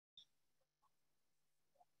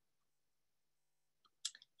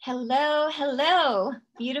Hello, hello,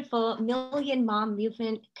 beautiful Million Mom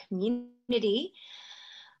Movement community.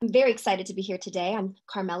 I'm very excited to be here today. I'm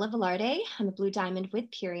Carmela Velarde. I'm a Blue Diamond with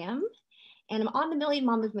Purium, and I'm on the Million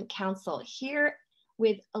Mom Movement Council here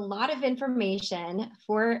with a lot of information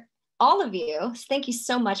for all of you. So thank you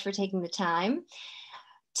so much for taking the time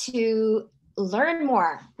to learn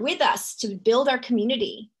more with us, to build our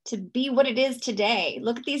community, to be what it is today.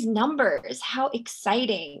 Look at these numbers, how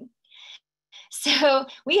exciting. So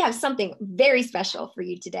we have something very special for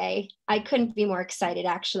you today. I couldn't be more excited,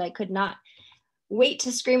 actually. I could not wait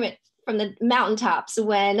to scream it from the mountaintops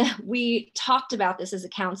when we talked about this as a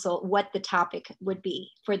council, what the topic would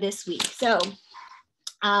be for this week. So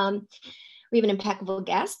we have an impeccable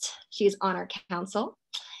guest. She is on our council,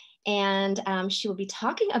 and she will be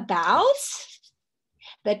talking about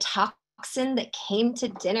the toxin that came to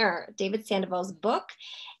dinner, David Sandoval's book,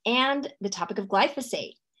 and the topic of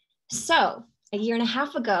glyphosate. So a year and a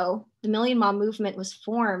half ago, the Million Mom Movement was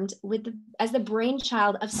formed as the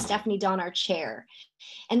brainchild of Stephanie Dawn, our chair.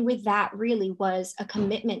 And with that really was a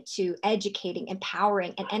commitment to educating,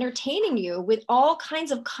 empowering, and entertaining you with all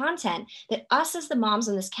kinds of content that us as the moms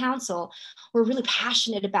on this council were really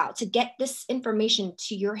passionate about, to get this information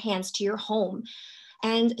to your hands, to your home,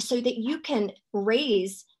 and so that you can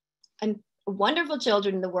raise wonderful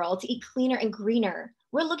children in the world to eat cleaner and greener.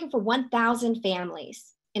 We're looking for 1,000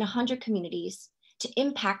 families in 100 communities to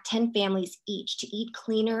impact 10 families each to eat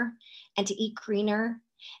cleaner and to eat greener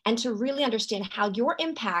and to really understand how your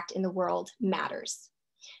impact in the world matters.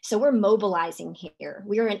 So we're mobilizing here.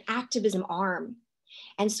 We are an activism arm.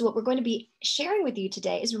 And so what we're going to be sharing with you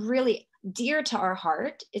today is really dear to our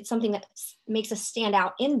heart. It's something that makes us stand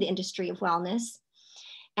out in the industry of wellness.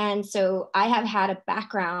 And so I have had a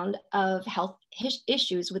background of health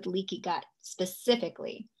issues with leaky gut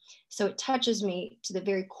specifically. So it touches me to the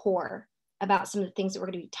very core about some of the things that we're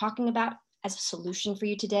going to be talking about as a solution for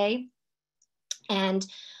you today. And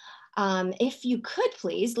if you could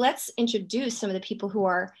please, let's introduce some of the people who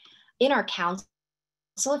are in our council.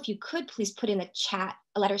 If you could please put in the chat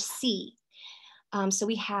a letter C. So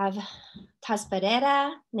we have Taz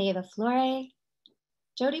Pereira, Neva Flore,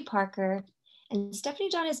 Jody Parker, and Stephanie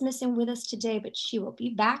John is missing with us today, but she will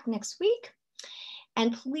be back next week.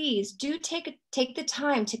 And please do take the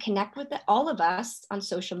time to connect with all of us on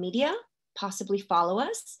social media, possibly follow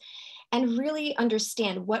us, and really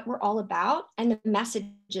understand what we're all about and the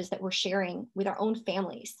messages that we're sharing with our own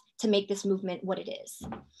families to make this movement what it is.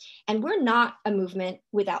 And we're not a movement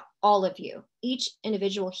without all of you. Each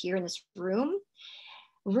individual here in this room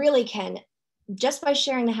really can, just by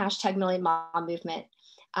sharing the hashtag Million Mom Movement,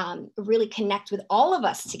 really connect with all of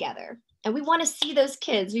us together. And we want to see those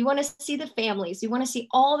kids. We want to see the families. We want to see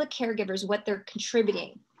all the caregivers, what they're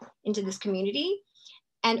contributing into this community,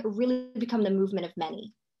 and really become the movement of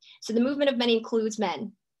many. So the movement of many includes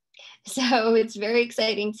men. So it's very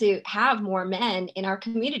exciting to have more men in our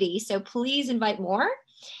community. So please invite more.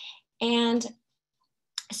 And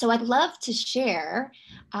so I'd love to share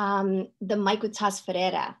the mic with Taz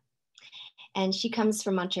Ferreira. And she comes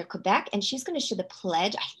from Montreal, Quebec, and she's going to share the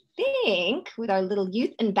pledge, I think, with our little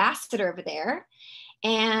youth ambassador over there,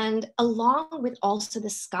 and along with also the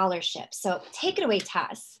scholarship. So take it away,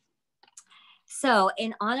 Taz. So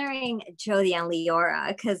in honoring Jody and Leora,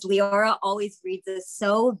 because Leora always reads this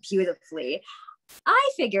so beautifully, I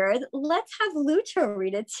figured let's have Lucho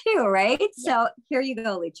read it too, right? Yeah. So here you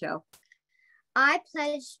go, Lucho. I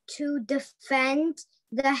pledge to defend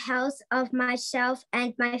the health of myself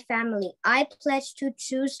and my family. I pledge to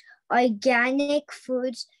choose organic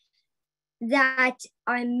foods that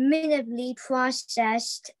are minimally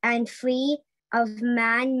processed and free of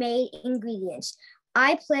man-made ingredients.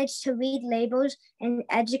 I pledge to read labels and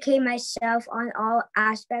educate myself on all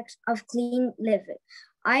aspects of clean living.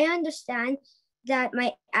 I understand that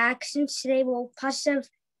my actions today will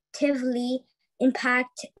positively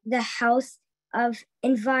impact the health of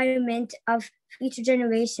environment of future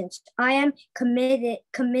generations. I am committed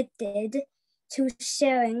to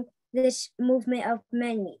sharing this movement of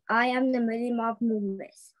many. I am the Million Mom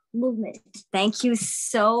movement. Thank you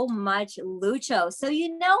so much, Lucho. So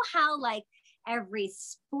you know how like every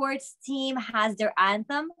sports team has their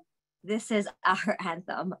anthem? This is our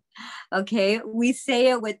anthem, okay? We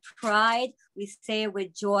say it with pride, we say it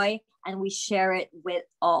with joy, and we share it with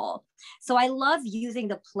all. So I love using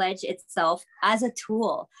the pledge itself as a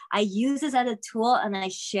tool. I use this as a tool and I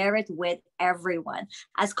share it with everyone.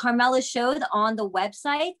 As Carmela showed on the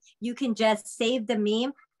website, you can just save the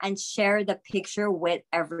meme and share the picture with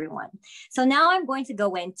everyone. So now I'm going to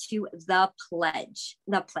go into the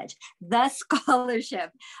scholarship.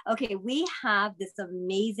 Okay, we have this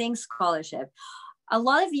amazing scholarship. A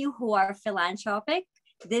lot of you who are philanthropic,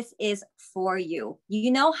 this is for you.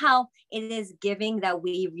 You know how it is giving that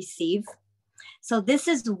we receive. So this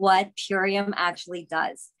is what Purium actually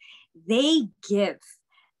does. They give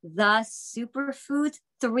the superfoods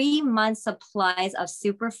 3-month supplies of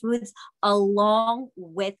superfoods along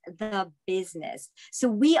with the business. So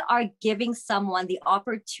we are giving someone the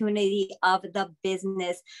opportunity of the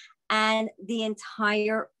business and the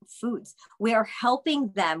entire foods. We are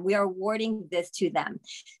helping them. We are awarding this to them.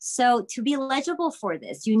 So to be eligible for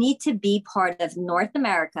this, you need to be part of North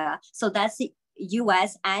America. So that's the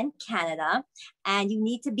US and Canada. And you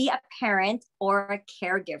need to be a parent or a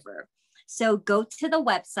caregiver. So go to the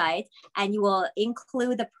website and you will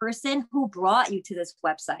include the person who brought you to this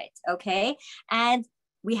website, okay? And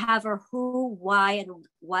we have our who, why, and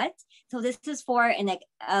what. So this is for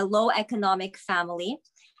a low economic family.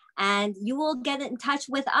 And you will get in touch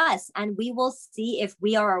with us and we will see if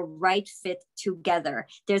we are a right fit together.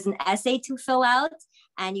 There's an essay to fill out.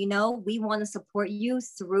 And you know, we want to support you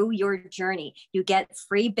through your journey. You get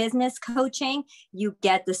free business coaching, you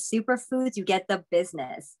get the superfoods, you get the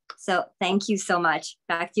business. So thank you so much.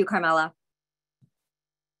 Back to you, Carmela.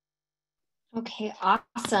 Okay,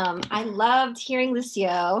 awesome. I loved hearing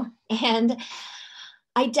Lucio. And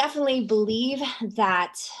I definitely believe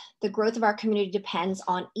that the growth of our community depends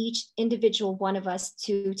on each individual one of us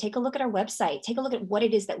to take a look at our website, take a look at what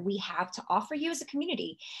it is that we have to offer you as a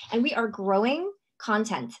community. And we are growing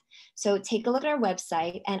content. So take a look at our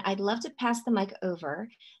website, and I'd love to pass the mic over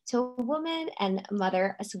to a woman and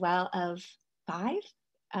mother as well of 5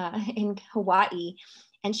 in Hawaii.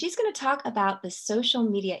 And she's going to talk about the social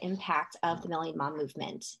media impact of the Million Mom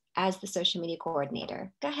movement as the social media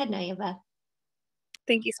coordinator. Go ahead, Naiva.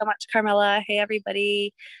 Thank you so much, Carmela. Hey,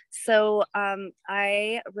 everybody. So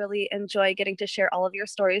I really enjoy getting to share all of your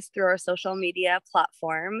stories through our social media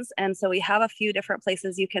platforms. And so we have a few different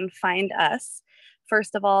places you can find us.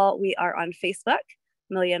 First of all, we are on Facebook,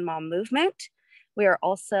 Million Mom Movement. We are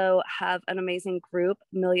also have an amazing group,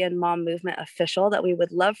 Million Mom Movement Official, that we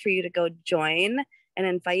would love for you to go join and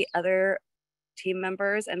invite other team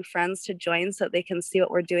members and friends to join so they can see what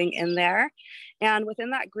we're doing in there. And within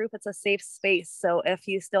that group, it's a safe space. So if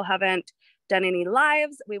you still haven't done any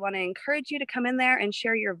lives, we want to encourage you to come in there and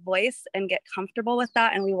share your voice and get comfortable with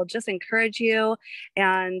that. And we will just encourage you.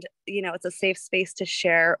 And, you know, it's a safe space to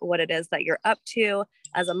share what it is that you're up to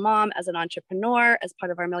as a mom, as an entrepreneur, as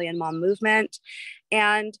part of our Million Mom movement.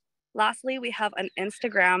 And lastly, we have an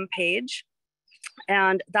Instagram page.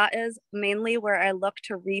 And that is mainly where I look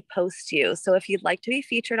to repost you. So if you'd like to be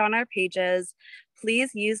featured on our pages,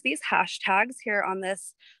 please use these hashtags here on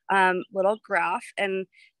this little graph. And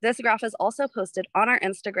this graph is also posted on our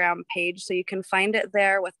Instagram page. So you can find it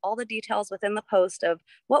there with all the details within the post of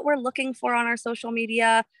what we're looking for on our social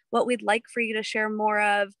media, what we'd like for you to share more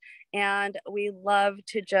of. And we love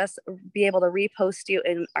to just be able to repost you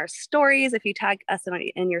in our stories if you tag us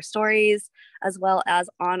in your stories, as well as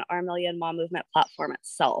on our Million Mom Movement platform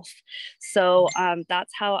itself. So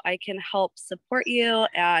that's how I can help support you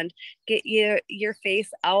and get your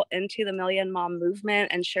face out into the Million Mom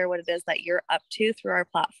movement and share what it is that you're up to through our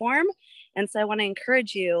platform. And so I want to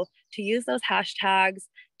encourage you to use those hashtags,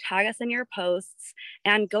 tag us in your posts,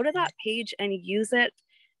 and go to that page and use it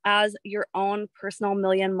as your own personal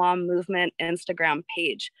Million Mom Movement Instagram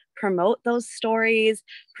page. Promote those stories,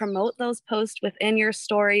 promote those posts within your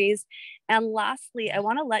stories. And lastly, I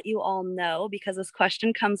want to let you all know, because this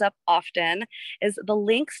question comes up often, is the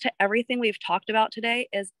links to everything we've talked about today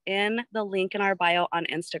is in the link in our bio on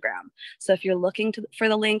Instagram. So if you're looking for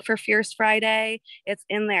the link for Fierce Friday, it's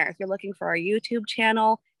in there. If you're looking for our YouTube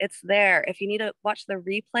channel, it's there. If you need to watch the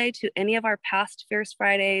replay to any of our past Fierce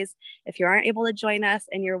Fridays, if you aren't able to join us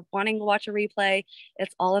and you're wanting to watch a replay,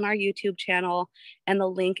 it's all in our YouTube channel. And the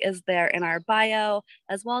link is there in our bio,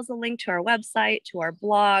 as well as the link to our website, to our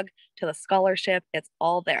blog, to the scholarship. It's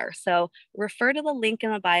all there. So refer to the link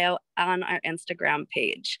in the bio on our Instagram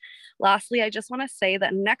page. Lastly, I just want to say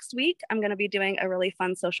that next week, I'm going to be doing a really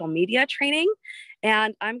fun social media training,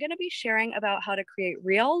 and I'm going to be sharing about how to create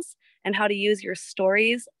reels and how to use your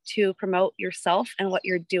stories to promote yourself and what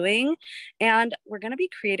you're doing. And we're going to be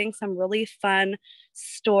creating some really fun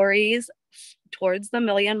stories towards the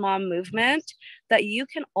Million Mom movement that you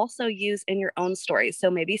can also use in your own stories. So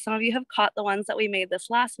maybe some of you have caught the ones that we made this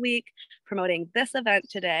last week promoting this event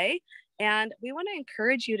today. And we want to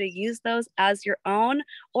encourage you to use those as your own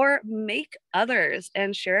or make others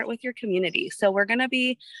and share it with your community. So we're going to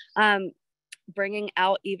be bringing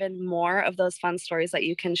out even more of those fun stories that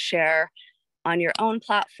you can share on your own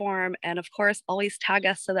platform. And of course, always tag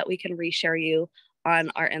us so that we can reshare you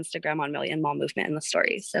on our Instagram on Million Mom Movement in the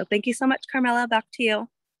stories. So thank you so much, Carmela. Back to you.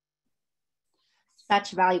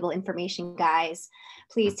 Such valuable information, guys.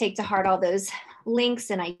 Please take to heart all those links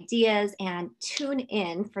and ideas and tune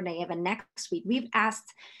in for Nayeva next week. We've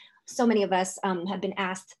asked, so many of us have been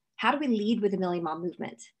asked, how do we lead with the Million Mom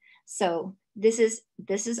Movement? So this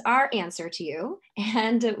is our answer to you,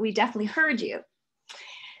 and we definitely heard you.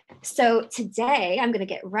 So today I'm going to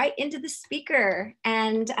get right into the speaker.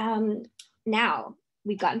 And now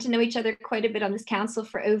we've gotten to know each other quite a bit on this council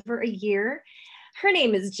for over a year. Her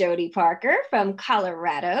name is Jody Parker from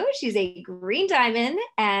Colorado. She's a green diamond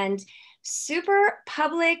and super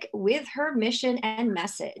public with her mission and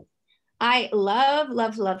message. I love,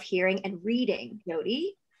 love, love hearing and reading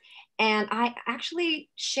Jody. And I actually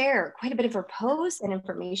share quite a bit of her posts and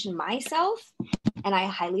information myself. And I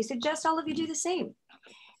highly suggest all of you do the same.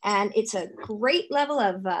 And it's a great level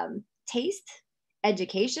of taste,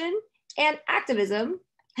 education, and activism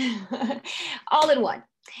all in one.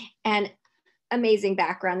 And amazing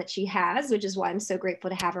background that she has, which is why I'm so grateful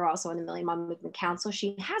to have her also on the Million Mom Movement Council.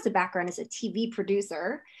 She has a background as a TV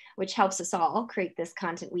producer, which helps us all create this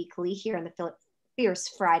content weekly here on the Fierce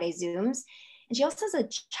Friday Zooms. And she also has a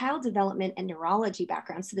child development and neurology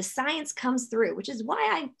background. So the science comes through, which is why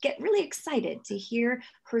I get really excited to hear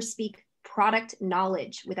her speak product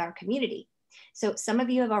knowledge with our community. So some of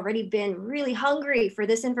you have already been really hungry for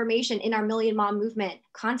this information in our Million Mom Movement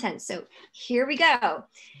content. So here we go.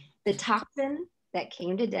 The toxin that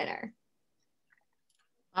came to dinner.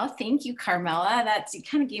 Well, thank you, Carmela. You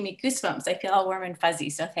kind of gave me goosebumps. I feel all warm and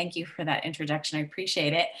fuzzy. So thank you for that introduction. I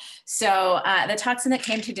appreciate it. So the toxin that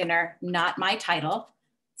came to dinner, not my title.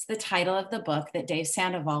 It's the title of the book that Dave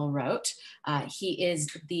Sandoval wrote. He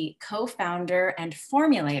is the co-founder and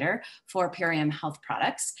formulator for Purium Health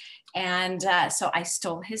Products. And so I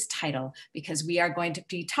stole his title because we are going to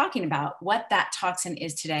be talking about what that toxin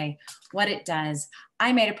is today, what it does.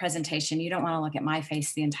 I made a presentation. You don't want to look at my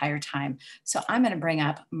face the entire time. So I'm going to bring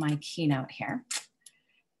up my keynote here.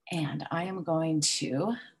 And I am going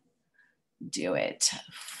to do it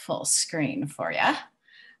full screen for you.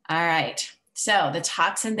 All right. So the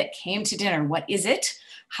toxin that came to dinner, what is it?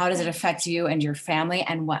 How does it affect you and your family?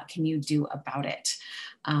 And what can you do about it?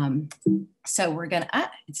 So we're going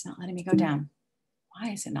to, it's not letting me go down. Why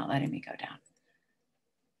is it not letting me go down?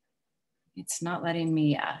 It's not letting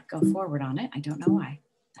me go forward on it. I don't know why.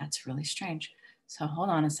 That's really strange. So hold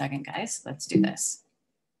on a second, guys. Let's do this.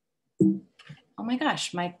 Oh my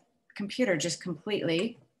gosh, my computer just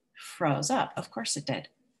completely froze up. Of course it did.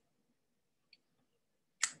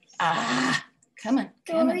 Come on.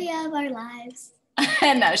 Story of our lives.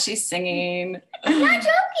 And now she's singing. I'm not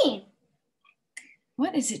joking.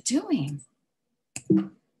 What is it doing?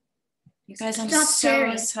 You guys, I'm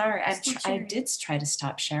so sorry. I did try to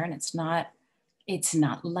stop sharing. It's not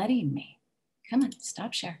letting me. Come on,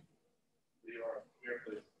 stop share.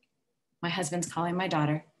 My husband's calling my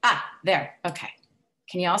daughter. There, okay.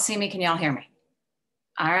 Can you all see me? Can you all hear me?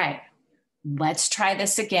 All right, let's try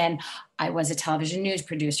this again. I was a television news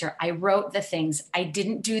producer. I wrote the things. I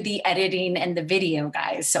didn't do the editing and the video,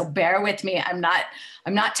 guys. So bear with me. I'm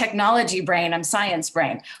not technology brain, I'm science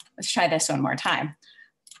brain. Let's try this one more time.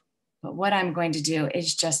 But what I'm going to do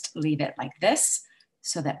is just leave it like this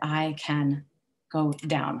so that I can go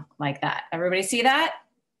down like that. Everybody see that?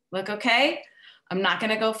 Look okay? I'm not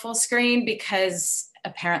gonna go full screen because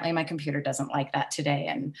apparently my computer doesn't like that today,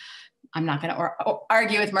 and I'm not gonna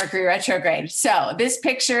argue with Mercury retrograde. So this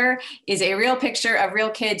picture is a real picture of real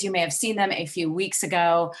kids. You may have seen them a few weeks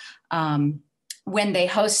ago when they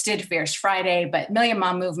hosted Fierce Friday, but Million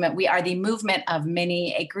Mom Movement, we are the movement of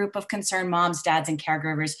many, a group of concerned moms, dads, and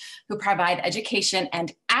caregivers who provide education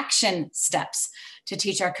and action steps to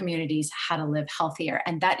teach our communities how to live healthier.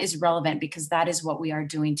 And that is relevant because that is what we are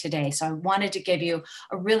doing today. So I wanted to give you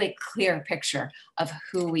a really clear picture of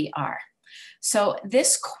who we are. So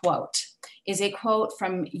this quote is a quote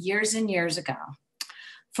from years and years ago.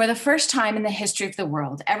 For the first time in the history of the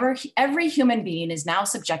world, every human being is now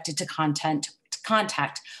subjected to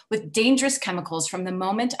contact with dangerous chemicals from the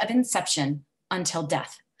moment of inception until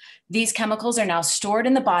death. These chemicals are now stored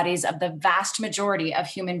in the bodies of the vast majority of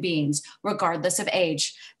human beings, regardless of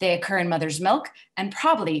age. They occur in mother's milk and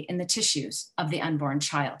probably in the tissues of the unborn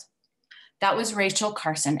child. That was Rachel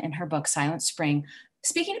Carson in her book, Silent Spring,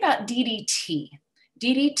 speaking about DDT.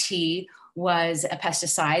 DDT was a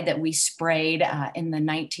pesticide that we sprayed in the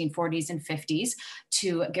 1940s and 50s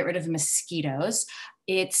to get rid of mosquitoes.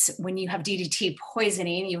 It's when you have DDT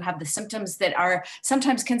poisoning, you have the symptoms that are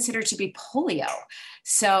sometimes considered to be polio.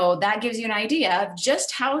 So that gives you an idea of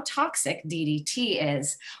just how toxic DDT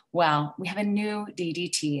is. Well, we have a new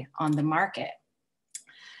DDT on the market.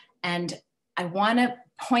 And I want to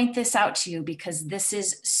point this out to you because this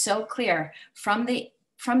is so clear from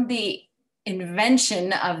the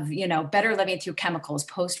invention of, you know, better living through chemicals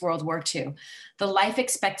post World War II. The life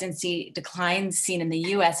expectancy declines seen in the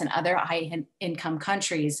US and other high income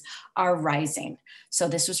countries are rising. So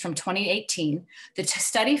this was from 2018. The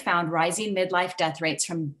study found rising midlife death rates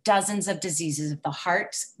from dozens of diseases of the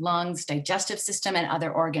heart, lungs, digestive system, and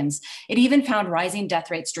other organs. It even found rising death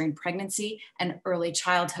rates during pregnancy and early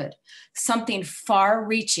childhood. Something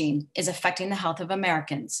far-reaching is affecting the health of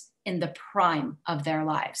Americans in the prime of their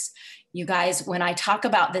lives. You guys, when I talk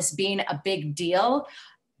about this being a big deal,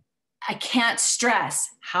 I can't stress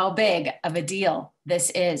how big of a deal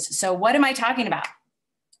this is. So what am I talking about?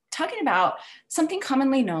 Talking about something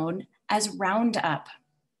commonly known as Roundup.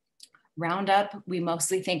 Roundup, we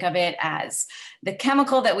mostly think of it as the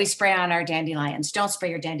chemical that we spray on our dandelions. Don't spray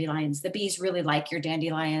your dandelions. The bees really like your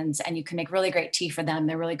dandelions and you can make really great tea for them.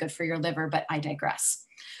 They're really good for your liver, but I digress.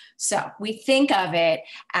 So we think of it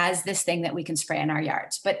as this thing that we can spray in our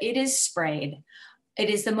yards, but it is sprayed. It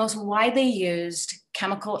is the most widely used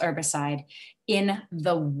chemical herbicide in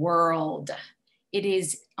the world. It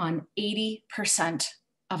is on 80%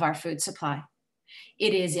 of our food supply.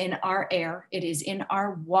 It is in our air, it is in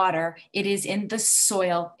our water, it is in the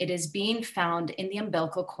soil, it is being found in the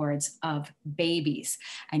umbilical cords of babies.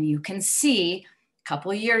 And you can see a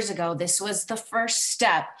couple of years ago, this was the first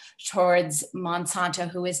step towards Monsanto,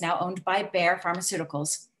 who is now owned by Bayer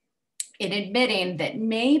Pharmaceuticals, in admitting that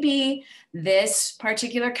maybe this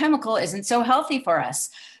particular chemical isn't so healthy for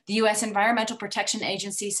us. The US Environmental Protection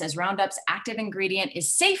Agency says Roundup's active ingredient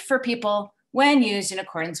is safe for people when used in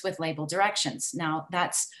accordance with label directions. Now,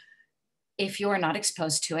 that's if you are not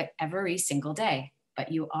exposed to it every single day,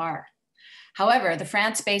 but you are. However, the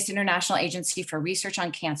France-based International Agency for Research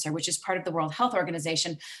on Cancer, which is part of the World Health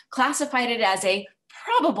Organization, classified it as a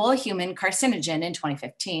probable human carcinogen in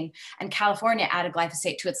 2015, and California added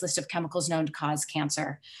glyphosate to its list of chemicals known to cause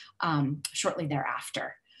cancer shortly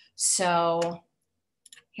thereafter. So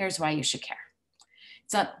here's why you should care.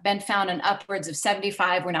 It's been found in upwards of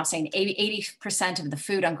 75, we're now saying 80% of the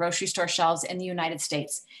food on grocery store shelves in the United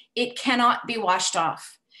States. It cannot be washed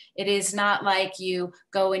off. It is not like you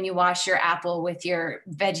go and you wash your apple with your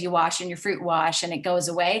veggie wash and your fruit wash and it goes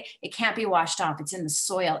away. It can't be washed off. It's in the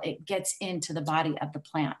soil. It gets into the body of the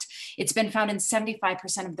plant. It's been found in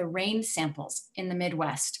 75% of the rain samples in the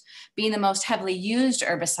Midwest. Being the most heavily used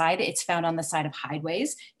herbicide, it's found on the side of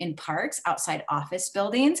highways, in parks, outside office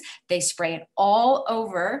buildings. They spray it all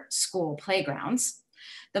over school playgrounds.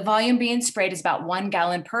 The volume being sprayed is about 1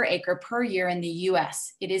 gallon per acre per year in the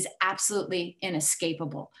US. It is absolutely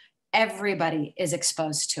inescapable. Everybody is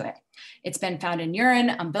exposed to it. It's been found in urine,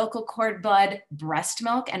 umbilical cord blood, breast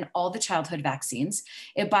milk, and all the childhood vaccines.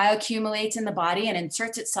 It bioaccumulates in the body and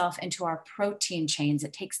inserts itself into our protein chains.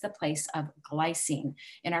 It takes the place of glycine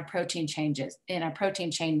in our protein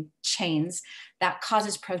chains that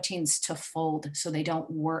causes proteins to fold so they don't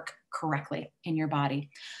work correctly in your body.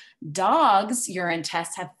 Dogs' urine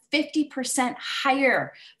tests have 50%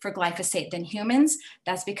 higher for glyphosate than humans.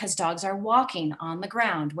 That's because dogs are walking on the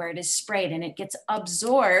ground where it is sprayed and it gets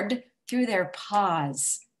absorbed through their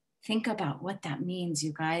paws. Think about what that means,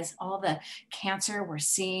 you guys. All the cancer we're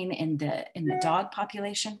seeing in the dog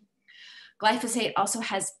population. Glyphosate also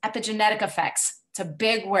has epigenetic effects. It's a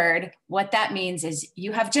big word. What that means is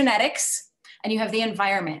you have genetics and you have the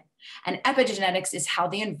environment. And epigenetics is how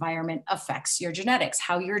the environment affects your genetics,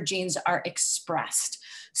 how your genes are expressed.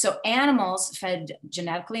 So animals fed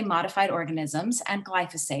genetically modified organisms and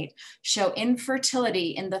glyphosate show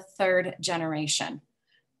infertility in the 3rd generation.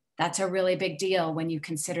 That's a really big deal when you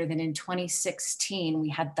consider that in 2016, we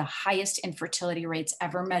had the highest infertility rates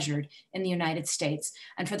ever measured in the United States.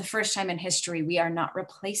 And for the first time in history, we are not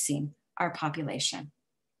replacing our population.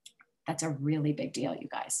 That's a really big deal, you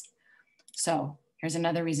guys. So here's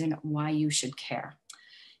another reason why you should care.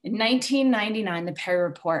 In 1999, the Perry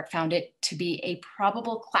report found it to be a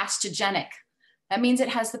probable clastogenic. That means it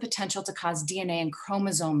has the potential to cause DNA and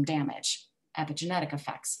chromosome damage, epigenetic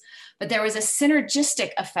effects. But there was a synergistic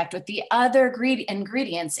effect with the other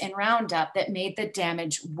ingredients in Roundup that made the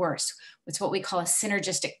damage worse. It's what we call a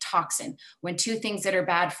synergistic toxin, when two things that are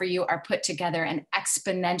bad for you are put together and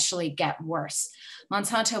exponentially get worse.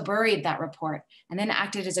 Monsanto buried that report and then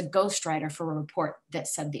acted as a ghostwriter for a report that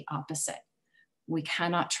said the opposite. We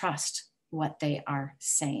cannot trust what they are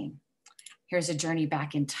saying. Here's a journey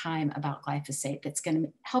back in time about glyphosate that's going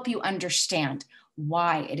to help you understand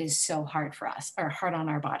why it is so hard for us, or hard on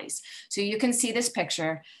our bodies. So you can see this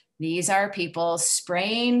picture. These are people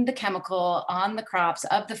spraying the chemical on the crops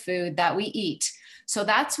of the food that we eat. So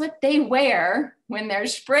that's what they wear when they're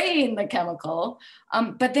spraying the chemical,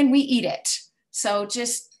 but then we eat it. So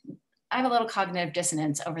just, I have a little cognitive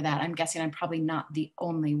dissonance over that. I'm guessing I'm probably not the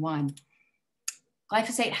only one.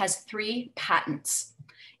 Glyphosate has 3 patents.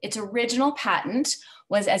 Its original patent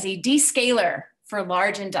was as a descaler for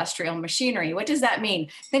large industrial machinery. What does that mean?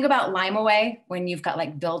 Think about lime away when you've got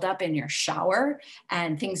like buildup in your shower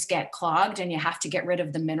and things get clogged and you have to get rid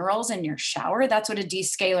of the minerals in your shower. That's what a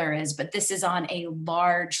descaler is, but this is on a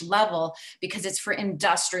large level because it's for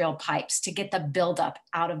industrial pipes to get the buildup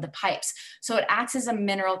out of the pipes. So it acts as a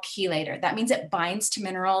mineral chelator. That means it binds to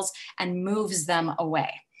minerals and moves them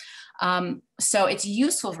away. So it's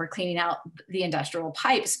useful for cleaning out the industrial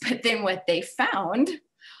pipes, but then what they found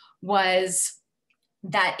was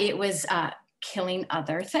that it was killing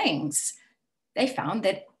other things. They found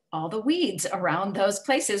that all the weeds around those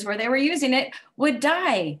places where they were using it would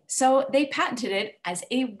die. So they patented it as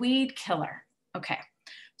a weed killer. Okay,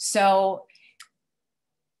 so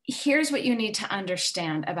here's what you need to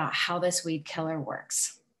understand about how this weed killer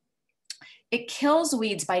works. It kills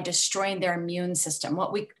weeds by destroying their immune system,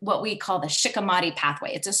 what we call the shikimate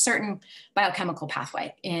pathway. It's a certain biochemical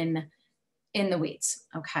pathway in the weeds,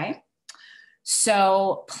 okay?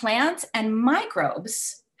 So plants and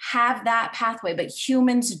microbes have that pathway, but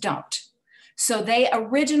humans don't. So they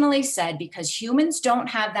originally said, because humans don't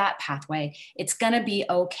have that pathway, it's gonna be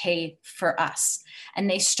okay for us. And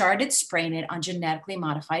they started spraying it on genetically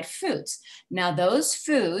modified foods. Now those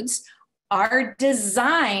foods are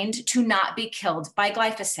designed to not be killed by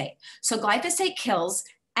glyphosate. So glyphosate kills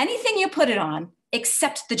anything you put it on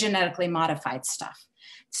except the genetically modified stuff.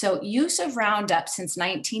 So use of Roundup since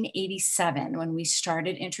 1987, when we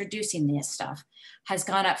started introducing this stuff, has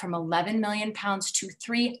gone up from 11 million pounds to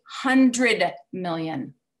 300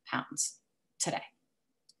 million pounds today.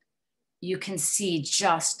 You can see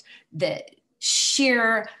just the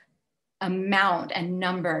sheer amount and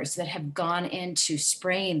numbers that have gone into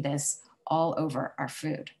spraying this all over our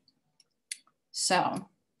food. So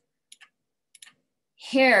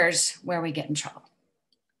here's where we get in trouble.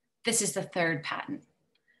 This is the 3rd patent.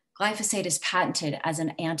 Glyphosate is patented as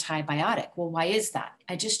an antibiotic. Well, why is that?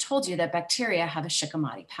 I just told you that bacteria have a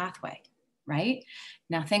shikimate pathway, right?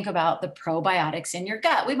 Now think about the probiotics in your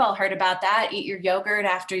gut. We've all heard about that. Eat your yogurt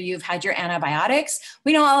after you've had your antibiotics.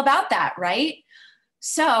 We know all about that, right?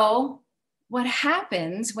 So what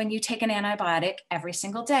happens when you take an antibiotic every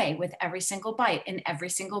single day with every single bite in every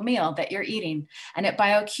single meal that you're eating, and it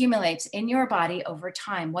bioaccumulates in your body over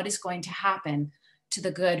time? What is going to happen to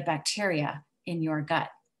the good bacteria in your gut?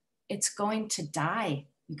 It's going to die,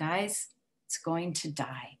 you guys. It's going to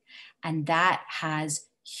die. And that has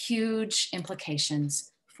huge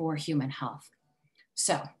implications for human health.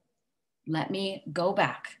 So let me go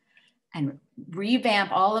back and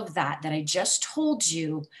revamp all of that I just told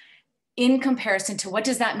you in comparison to what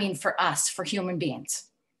does that mean for us, for human beings.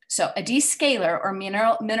 So a descaler or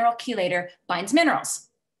mineral chelator binds minerals.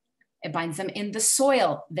 It binds them in the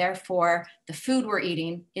soil. Therefore, the food we're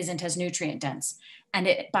eating isn't as nutrient dense. And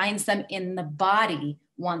it binds them in the body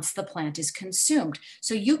once the plant is consumed.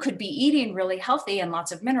 So you could be eating really healthy and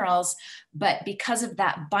lots of minerals, but because of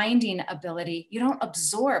that binding ability, you don't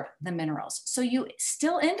absorb the minerals. So you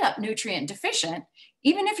still end up nutrient deficient,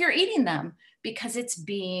 even if you're eating them, because it's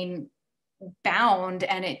being bound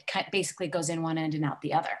and it basically goes in one end and out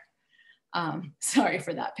the other. Sorry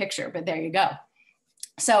for that picture, but there you go.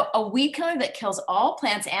 So a weed killer that kills all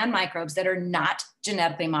plants and microbes that are not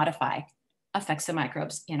genetically modified affects the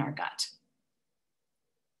microbes in our gut,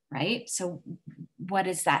 right? So what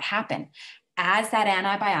does that happen? As that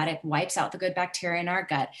antibiotic wipes out the good bacteria in our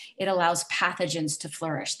gut, it allows pathogens to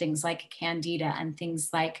flourish, things like Candida and things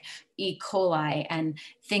like E. coli and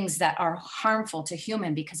things that are harmful to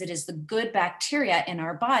human, because it is the good bacteria in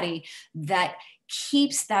our body that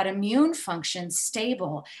keeps that immune function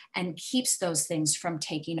stable and keeps those things from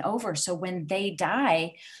taking over. So when they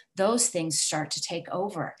die, those things start to take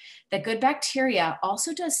over. The good bacteria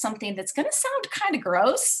also does something that's going to sound kind of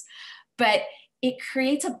gross, but it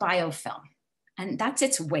creates a biofilm. And that's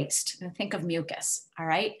its waste. Think of mucus, all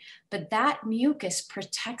right? But that mucus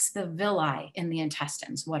protects the villi in the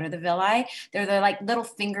intestines. What are the villi? They're the like little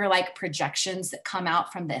finger-like projections that come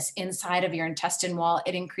out from this inside of your intestine wall.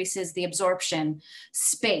 It increases the absorption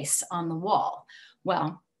space on the wall.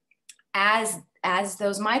 Well, as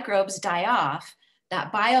those microbes die off,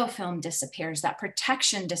 that biofilm disappears, that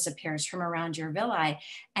protection disappears from around your villi,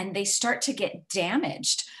 and they start to get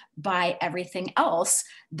damaged by everything else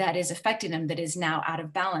that is affecting them that is now out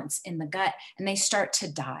of balance in the gut, and they start to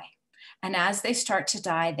die. And as they start to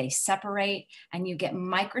die, they separate and you get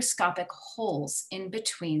microscopic holes in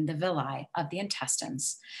between the villi of the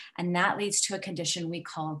intestines. And that leads to a condition we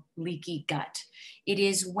call leaky gut. It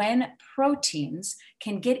is when proteins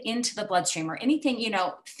can get into the bloodstream or anything, you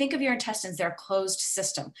know, think of your intestines, they're a closed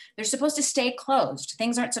system. They're supposed to stay closed.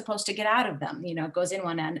 Things aren't supposed to get out of them. You know, it goes in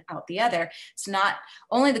one end, out the other. It's not,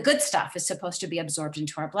 only the good stuff is supposed to be absorbed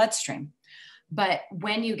into our bloodstream. But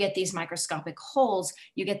when you get these microscopic holes,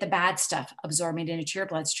 you get the bad stuff absorbing into your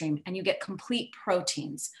bloodstream and you get complete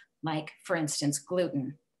proteins, like for instance,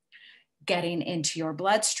 gluten, getting into your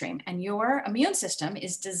bloodstream. And your immune system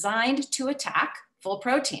is designed to attack full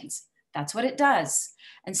proteins. That's what it does.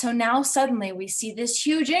 And so now suddenly we see this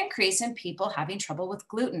huge increase in people having trouble with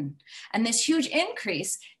gluten and this huge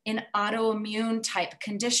increase in autoimmune type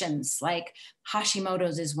conditions like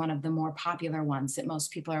Hashimoto's is one of the more popular ones that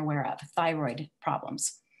most people are aware of, thyroid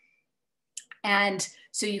problems. And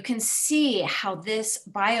so you can see how this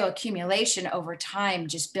bioaccumulation over time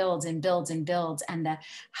just builds and builds and builds, and the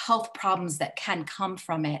health problems that can come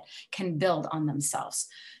from it can build on themselves.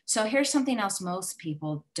 So here's something else most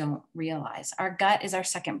people don't realize. Our gut is our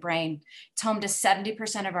second brain. It's home to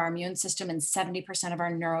 70% of our immune system and 70% of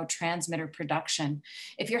our neurotransmitter production.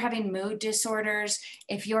 If you're having mood disorders,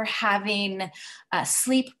 if you're having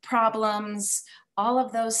sleep problems, all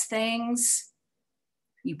of those things,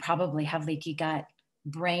 you probably have leaky gut.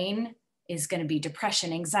 Brain is going to be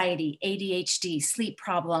depression, anxiety, ADHD, sleep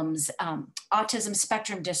problems, autism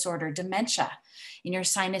spectrum disorder, dementia. In your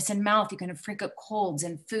sinus and mouth, you can have frequent colds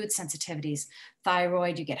and food sensitivities.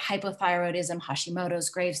 Thyroid, you get hypothyroidism, Hashimoto's,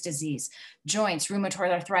 Graves' disease. Joints,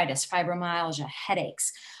 rheumatoid arthritis, fibromyalgia,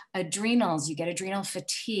 headaches. Adrenals, you get adrenal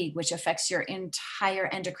fatigue, which affects your entire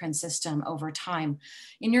endocrine system over time.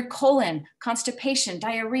 In your colon, constipation,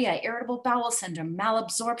 diarrhea, irritable bowel syndrome,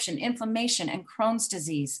 malabsorption, inflammation, and Crohn's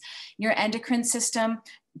disease. In your endocrine system,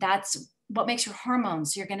 that's what makes your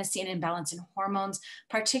hormones. You're going to see an imbalance in hormones,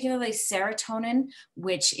 particularly serotonin,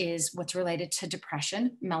 which is what's related to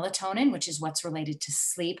depression, melatonin, which is what's related to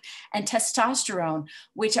sleep, and testosterone,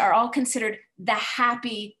 which are all considered the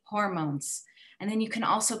happy hormones. And then you can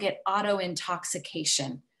also get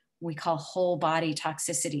auto-intoxication, we call whole body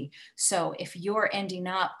toxicity. So if you're ending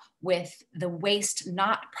up with the waste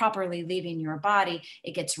not properly leaving your body,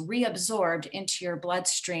 it gets reabsorbed into your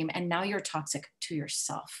bloodstream, and now you're toxic to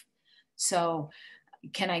yourself. So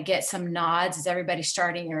can I get some nods? Is everybody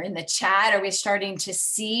starting, or in the chat, are we starting to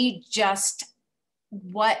see just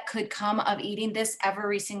what could come of eating this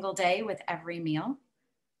every single day with every meal?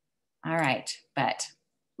 All right, but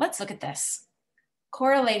let's look at this.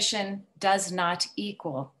 Correlation does not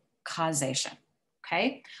equal causation,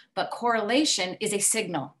 okay? But correlation is a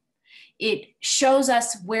signal. It shows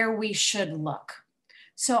us where we should look.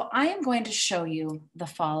 So I am going to show you the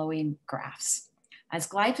following graphs. As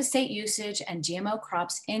glyphosate usage and GMO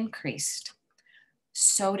crops increased,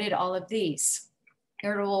 so did all of these.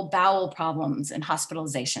 Irritable bowel problems and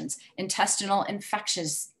hospitalizations, intestinal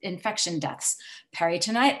infection deaths,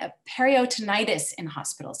 peritonitis in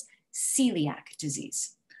hospitals, celiac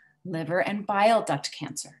disease, liver and bile duct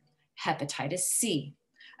cancer, hepatitis C,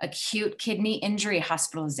 acute kidney injury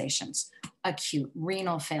hospitalizations, acute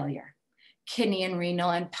renal failure, kidney and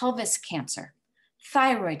renal and pelvis cancer,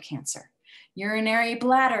 thyroid cancer, urinary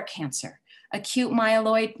bladder cancer, acute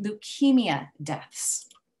myeloid leukemia deaths,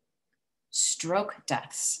 stroke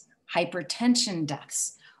deaths, hypertension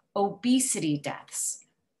deaths, obesity deaths.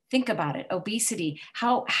 Think about it, obesity.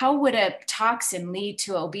 How would a toxin lead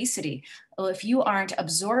to obesity? Well, if you aren't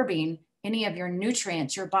absorbing any of your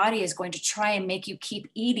nutrients, your body is going to try and make you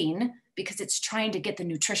keep eating because it's trying to get the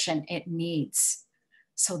nutrition it needs.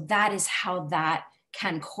 So that is how that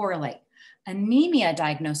can correlate. Anemia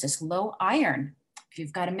diagnosis, low iron. If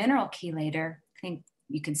you've got a mineral chelator, I think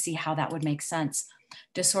you can see how that would make sense.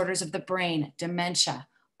 Disorders of the brain, dementia,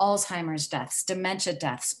 Alzheimer's deaths, dementia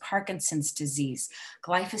deaths, Parkinson's disease.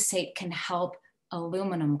 Glyphosate can help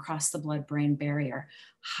aluminum cross the blood-brain barrier.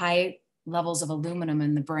 High levels of aluminum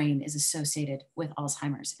in the brain is associated with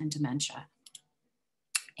Alzheimer's and dementia.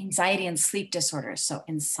 Anxiety and sleep disorders, so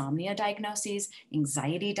insomnia diagnoses,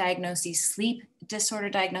 anxiety diagnoses, sleep disorder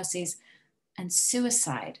diagnoses, and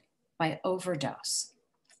suicide by overdose.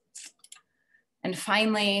 And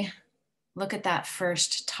finally, look at that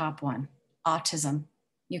first top one, autism.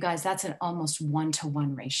 You guys, that's an almost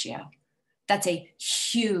 1-to-1 ratio. That's a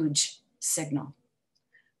huge signal.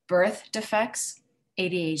 Birth defects,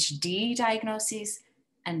 ADHD diagnoses,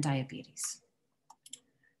 and diabetes.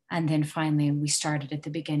 And then finally, we started at the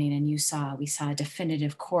beginning and we saw a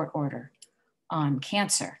definitive court order on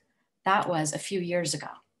cancer. That was a few years ago.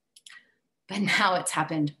 But now it's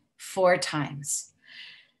happened 4 times.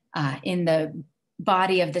 In the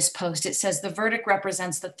body of this post, it says the verdict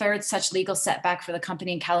represents the 3rd such legal setback for the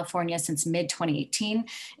company in California since mid-2018.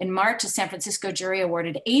 In March, a San Francisco jury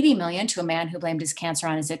awarded $80 million to a man who blamed his cancer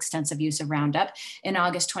on his extensive use of Roundup. In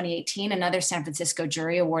August 2018, another San Francisco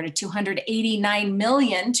jury awarded $289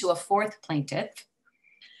 million to a 4th plaintiff.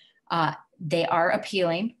 They are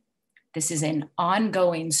appealing. This is an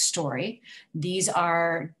ongoing story. These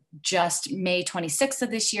are just May 26th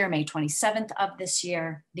of this year, May 27th of this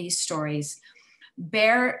year, these stories.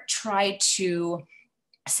 Bayer tried to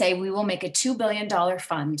say, we will make a $2 billion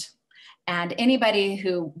fund, and anybody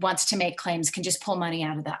who wants to make claims can just pull money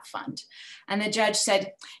out of that fund. And the judge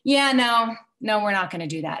said, yeah, no, we're not going to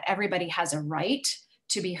do that. Everybody has a right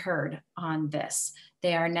to be heard on this.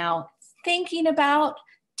 They are now thinking about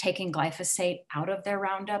taking glyphosate out of their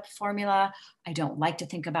Roundup formula. I don't like to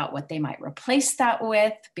think about what they might replace that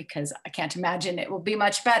with, because I can't imagine it will be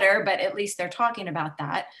much better, but at least they're talking about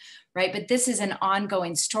that, right? But this is an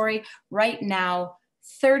ongoing story. Right now,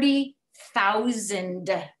 30,000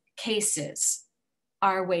 cases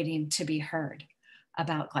are waiting to be heard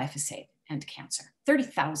about glyphosate and cancer.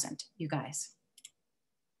 30,000, you guys.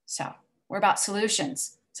 So we're about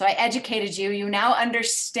solutions. So I educated you. You now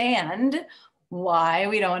understand why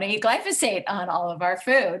we don't eat glyphosate on all of our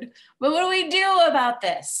food. But what do we do about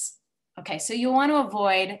this? Okay, so you want to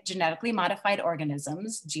avoid genetically modified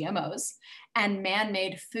organisms, GMOs, and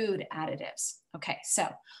man-made food additives. Okay, so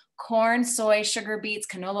corn, soy, sugar beets,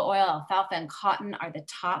 canola oil, alfalfa, and cotton are the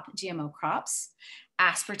top GMO crops.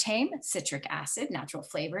 Aspartame, citric acid, natural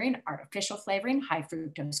flavoring, artificial flavoring, high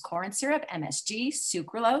fructose corn syrup, MSG,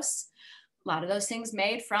 sucralose. A lot of those things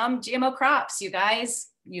made from GMO crops, you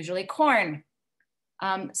guys, usually corn.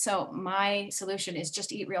 So my solution is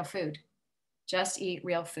just eat real food. Just eat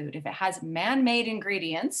real food. If it has man-made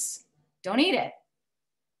ingredients, don't eat it.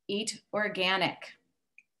 Eat organic.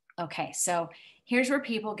 Okay, so here's where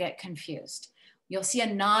people get confused. You'll see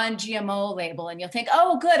a non-GMO label and you'll think,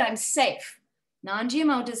 oh, good, I'm safe.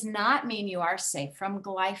 Non-GMO does not mean you are safe from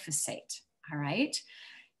glyphosate, all right?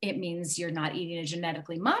 It means you're not eating a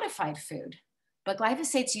genetically modified food. But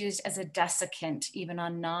glyphosate's used as a desiccant, even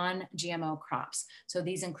on non-GMO crops. So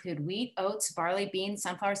these include wheat, oats, barley, beans,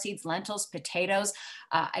 sunflower seeds, lentils, potatoes.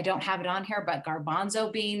 I don't have it on here, but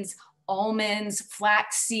garbanzo beans, almonds,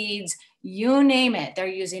 flax seeds, you name it, they're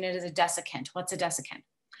using it as a desiccant. What's a desiccant?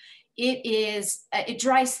 It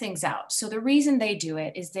dries things out. So the reason they do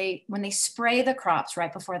it is when they spray the crops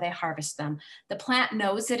right before they harvest them, the plant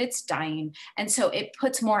knows that it's dying. And so it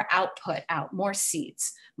puts more output out, more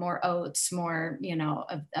seeds, more oats, more,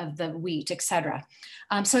 of the wheat, et cetera.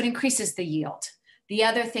 So it increases the yield. The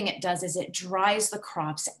other thing it does is it dries the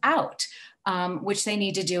crops out, which they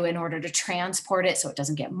need to do in order to transport it so it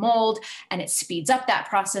doesn't get mold, and it speeds up that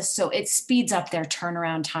process. So it speeds up their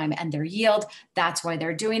turnaround time and their yield. That's why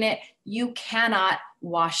they're doing it. You cannot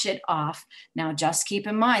wash it off. Now, just keep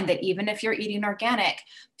in mind that even if you're eating organic,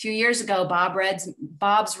 a few years ago,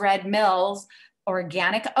 Bob's Red Mill's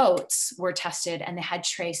organic oats were tested and they had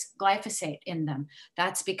trace glyphosate in them.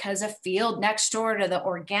 That's because a field next door to the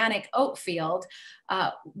organic oat field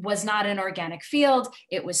was not an organic field.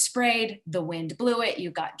 It was sprayed, the wind blew it, you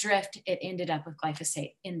got drift, it ended up with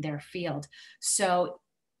glyphosate in their field. So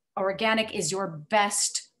organic is your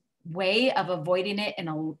best way of avoiding it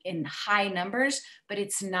in high numbers, but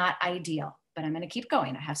it's not ideal. But I'm going to keep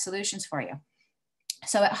going. I have solutions for you.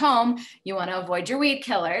 So at home, you want to avoid your weed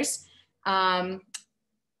killers.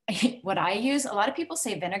 What I use, a lot of people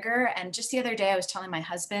say vinegar, and just the other day I was telling my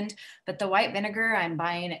husband that the white vinegar I'm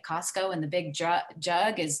buying at Costco in the big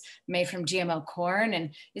jug is made from GMO corn.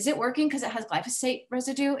 And is it working because it has glyphosate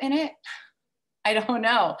residue in it? I don't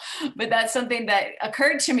know, but that's something that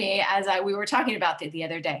occurred to me as we were talking about the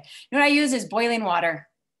other day. What I use is boiling water.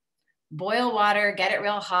 Boil water, get it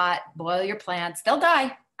real hot, boil your plants. They'll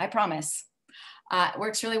die, I promise. It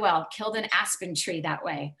works really well. Killed an aspen tree that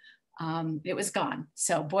way. It was gone.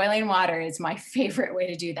 So boiling water is my favorite way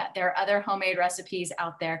to do that. There are other homemade recipes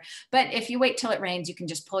out there, but if you wait till it rains, you can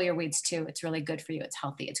just pull your weeds too. It's really good for you. It's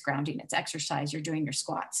healthy, it's grounding, it's exercise, you're doing your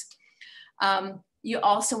squats. You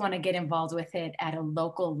also want to get involved with it at a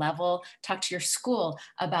local level. Talk to your school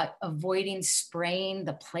about avoiding spraying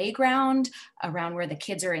the playground around where the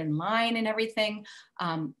kids are in line and everything.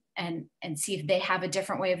 And see if they have a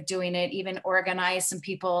different way of doing it. Even organize some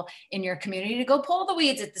people in your community to go pull the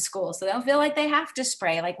weeds at the school so they don't feel like they have to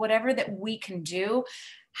spray. Like whatever that we can do,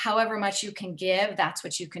 however much you can give, that's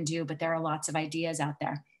what you can do. But there are lots of ideas out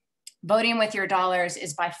there. Voting with your dollars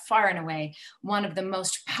is by far and away one of the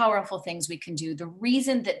most powerful things we can do. The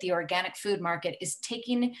reason that the organic food market is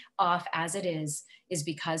taking off as it is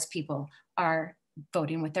because people are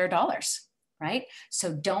voting with their dollars, right?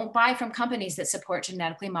 So don't buy from companies that support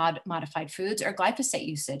genetically modified foods or glyphosate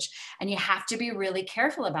usage. And you have to be really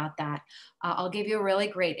careful about that. I'll give you a really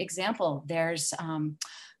great example. There's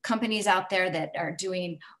companies out there that are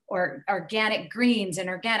doing organic greens and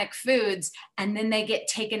organic foods, and then they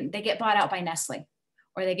get bought out by Nestle,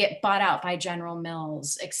 or they get bought out by General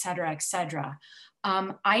Mills, et cetera, et cetera.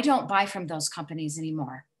 I don't buy from those companies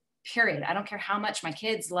anymore, period. I don't care how much my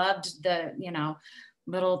kids loved the,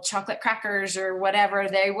 little chocolate crackers or whatever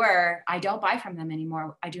they were. I don't buy from them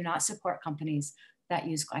anymore. I do not support companies that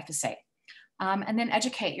use glyphosate. And then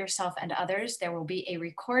educate yourself and others. There will be a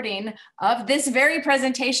recording of this very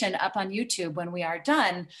presentation up on YouTube when we are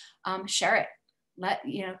done. Share it.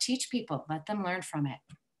 Teach people, let them learn from it.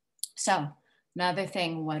 So another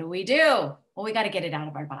thing, what do? Well, we got to get it out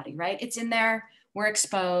of our body, right? It's in there. We're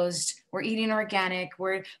exposed. We're eating organic.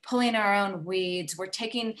 We're pulling our own weeds. We're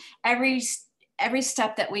taking every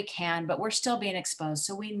step that we can, but we're still being exposed.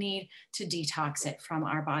 So we need to detox it from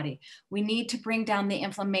our body. We need to bring down the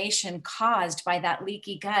inflammation caused by that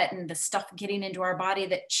leaky gut and the stuff getting into our body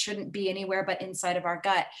that shouldn't be anywhere but inside of our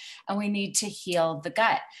gut. And we need to heal the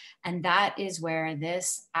gut. And that is where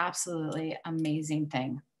this absolutely amazing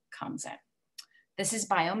thing comes in. This is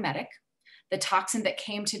Biome. The Toxin That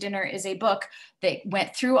Came to Dinner is a book that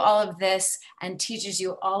went through all of this and teaches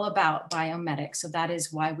you all about Biome. So that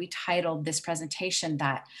is why we titled this presentation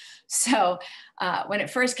that. So when it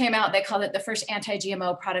first came out, they called it the first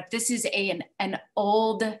anti-GMO product. This is an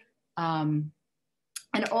old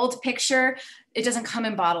picture. It doesn't come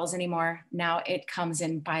in bottles anymore. Now it comes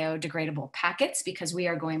in biodegradable packets because we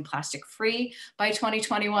are going plastic free by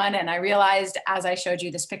 2021. And I realized as I showed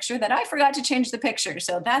you this picture that I forgot to change the picture.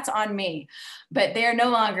 So that's on me, but they are no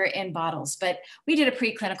longer in bottles. But we did a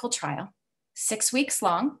preclinical trial, 6 weeks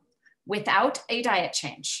long, without a diet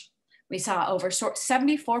change. We saw over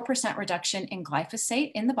 74% reduction in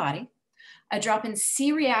glyphosate in the body, a drop in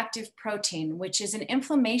C-reactive protein, which is an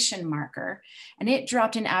inflammation marker, and it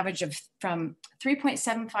dropped an average of from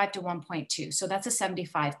 3.75 to 1.2. So that's a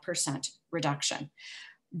 75% reduction.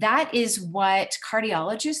 That is what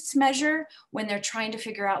cardiologists measure when they're trying to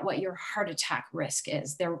figure out what your heart attack risk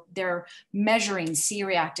is. They're measuring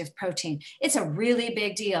C-reactive protein. It's a really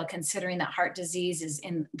big deal considering that heart disease is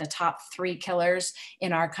in the top 3 killers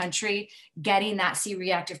in our country. Getting that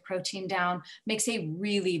C-reactive protein down makes a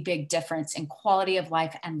really big difference in quality of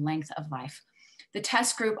life and length of life. The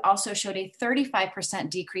test group also showed a 35%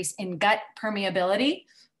 decrease in gut permeability.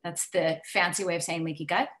 That's the fancy way of saying leaky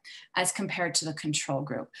gut, as compared to the control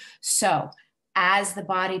group. So as the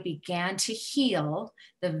body began to heal,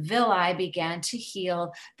 the villi began to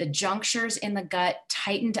heal, the junctures in the gut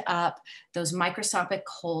tightened up, those microscopic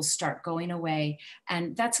holes start going away.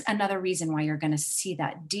 And that's another reason why you're going to see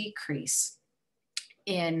that decrease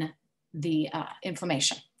in the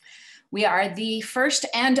inflammation. We are the first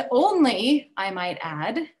and only, I might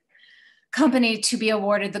add, company to be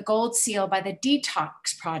awarded the gold seal by the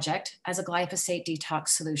Detox Project as a glyphosate detox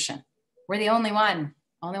solution. We're the only one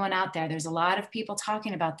out there. There's a lot of people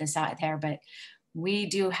talking about this out there, but we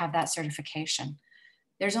do have that certification.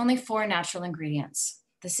 There's only 4 natural ingredients.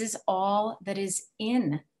 This is all that is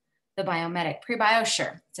in the Biome.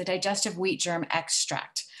 PrebioSure, it's a digestive wheat germ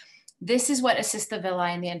extract. This is what assists the villi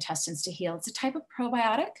and the intestines to heal. It's a type of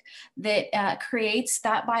probiotic that creates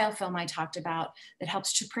that biofilm I talked about that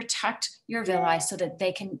helps to protect your villi so that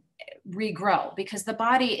they can regrow, because the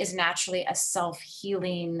body is naturally a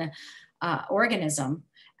self-healing organism.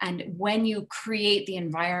 And when you create the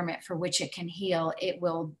environment for which it can heal, it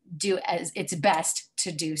will do as its best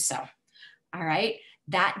to do so. All right.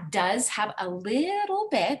 That does have a little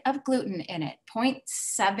bit of gluten in it,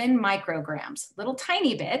 0.7 micrograms, little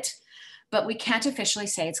tiny bit, but we can't officially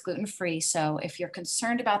say it's gluten-free. So if you're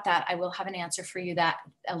concerned about that, I will have an answer for you that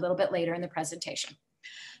a little bit later in the presentation.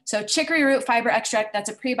 So chicory root fiber extract, that's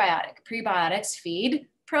a prebiotic. Prebiotics feed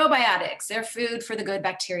probiotics. They're food for the good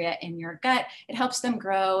bacteria in your gut. It helps them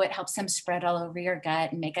grow. It helps them spread all over your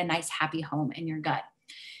gut and make a nice happy home in your gut.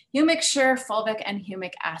 Humic Sure fulvic and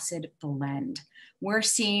humic acid blend. We're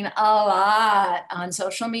seeing a lot on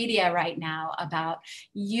social media right now about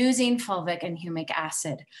using fulvic and humic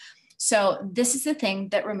acid. So this is the thing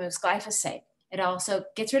that removes glyphosate. It also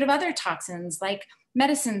gets rid of other toxins like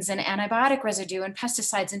medicines and antibiotic residue and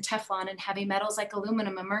pesticides and Teflon and heavy metals like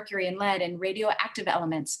aluminum and mercury and lead and radioactive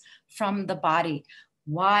elements from the body.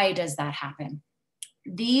 Why does that happen?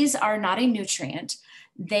 These are not a nutrient.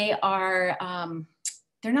 They are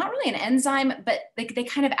they're not really an enzyme, but they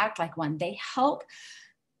kind of act like one. They help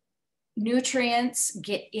nutrients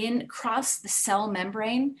get in, cross the cell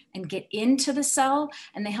membrane and get into the cell,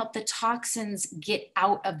 and they help the toxins get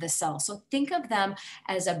out of the cell. So think of them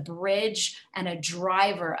as a bridge and a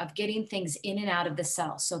driver of getting things in and out of the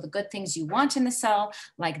cell. So the good things you want in the cell,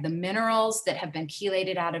 like the minerals that have been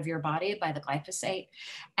chelated out of your body by the glyphosate,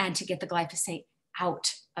 and to get the glyphosate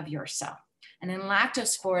out of your cell. And then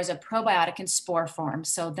lactospore is a probiotic in spore form.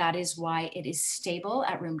 So that is why it is stable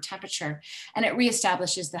at room temperature, and it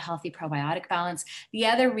reestablishes the healthy probiotic balance. The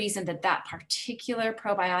other reason that that particular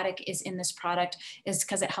probiotic is in this product is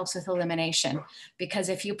because it helps with elimination. Because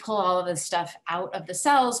if you pull all of this stuff out of the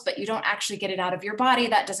cells, but you don't actually get it out of your body,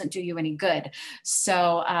 that doesn't do you any good.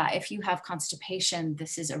 So if you have constipation,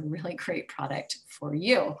 this is a really great product for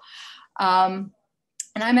you.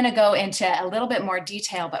 And I'm going to go into a little bit more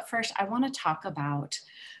detail, but first I want to talk about,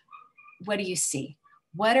 what do you see?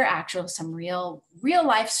 What are some real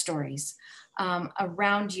life stories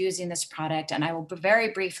around using this product? And I will very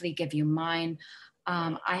briefly give you mine.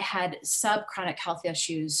 I had subchronic health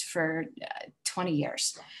issues for 20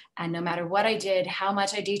 years. And no matter what I did, how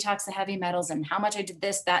much I detoxed the heavy metals and how much I did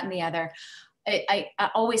this, that, and the other, I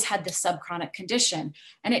always had this subchronic condition.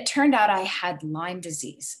 And it turned out I had Lyme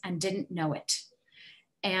disease and didn't know it.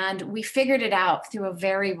 And we figured it out through a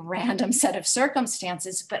very random set of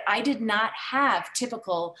circumstances, but I did not have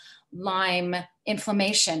typical Lyme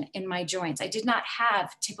inflammation in my joints. I did not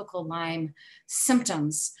have typical Lyme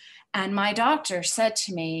symptoms. And my doctor said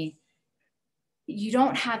to me, you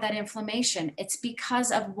don't have that inflammation. It's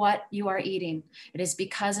because of what you are eating. It is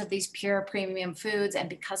because of these pure premium foods and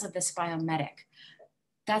because of this Biomedic.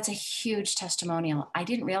 That's a huge testimonial. I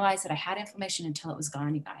didn't realize that I had inflammation until it was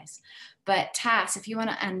gone, you guys. But Tass, if you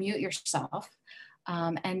want to unmute yourself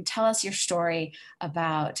and tell us your story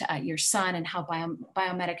about your son and how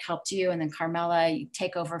Biomedic helped you, and then Carmela, you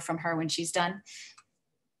take over from her when she's done.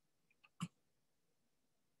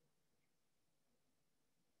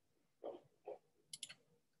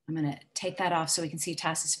 I'm going to take that off so we can see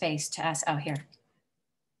Tass's face. Tass, oh, here.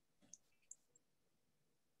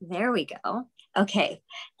 There we go. Okay,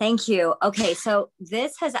 thank you. Okay, so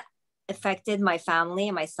this has affected my family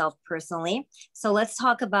and myself personally. So let's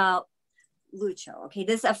talk about Lucho. Okay,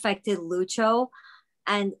 this affected Lucho.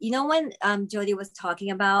 And you know when Jody was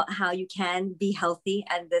talking about how you can be healthy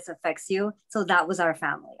and this affects you? So that was our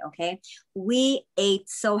family, okay? We ate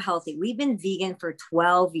so healthy. We've been vegan for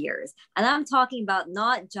 12 years. And I'm talking about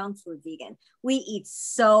not junk food vegan. We eat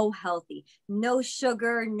so healthy. No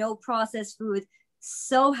sugar, no processed food,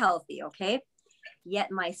 so healthy, okay?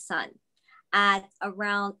 Yet my son, at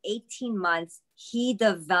around 18 months, he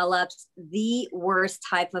developed the worst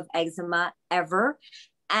type of eczema ever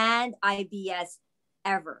and IBS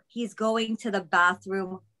ever. He's going to the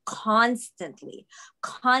bathroom constantly,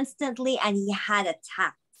 and he had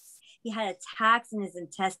attacks. He had attacks in his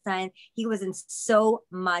intestine. He was in so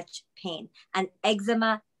much pain and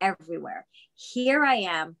eczema everywhere. Here I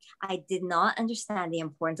am. I did not understand the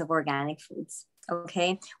importance of organic foods.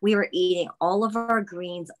 Okay. We were eating all of our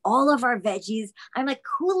greens, all of our veggies. I'm like,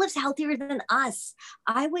 who lives healthier than us?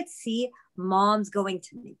 I would see moms going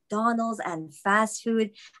to McDonald's and fast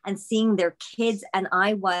food and seeing their kids. And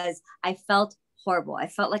I felt horrible. I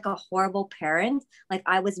felt like a horrible parent, like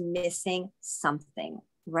I was missing something,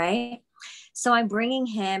 right? So I'm bringing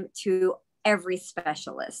him to every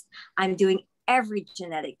specialist. I'm doing every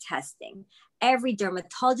genetic testing, every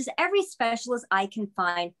dermatologist, every specialist I can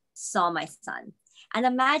find saw my son. And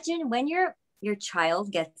imagine when your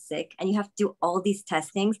child gets sick and you have to do all these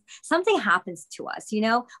testings, something happens to us, you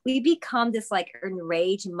know, we become this like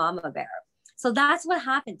enraged mama bear. So that's what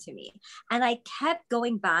happened to me. And I kept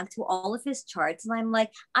going back to all of his charts and I'm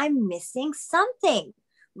like, I'm missing something,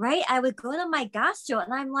 right? I would go to my gastro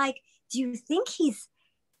and I'm like, do you think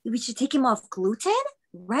we should take him off gluten?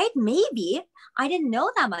 Right? Maybe. I didn't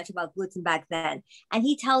know that much about gluten back then. And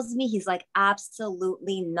he tells me, he's like,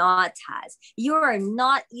 absolutely not, Taz. You're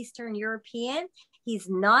not Eastern European. He's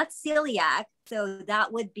not celiac. So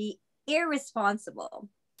that would be irresponsible.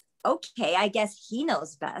 Okay, I guess he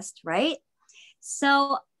knows best, right?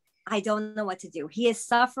 So I don't know what to do. He is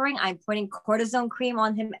suffering. I'm putting cortisone cream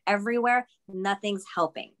on him everywhere. Nothing's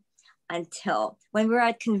helping. Until when we were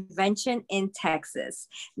at convention in Texas.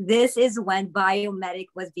 This is when Biomedic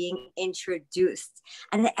was being introduced.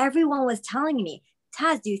 And everyone was telling me,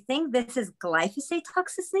 Taz, do you think this is glyphosate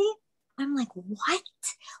toxicity? I'm like, what?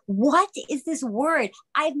 What is this word?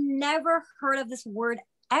 I've never heard of this word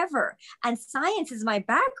ever. And science is my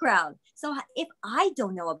background. So if I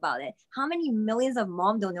don't know about it, how many millions of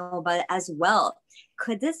moms don't know about it as well?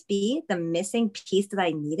 Could this be the missing piece that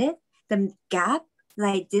I needed? The gap that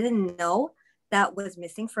I didn't know that was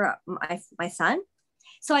missing for my son?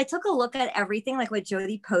 So I took a look at everything, like what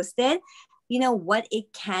Jody posted, you know, what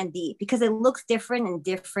it can be, because it looks different in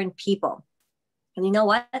different people. And you know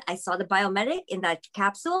what? I saw the Biomedic in that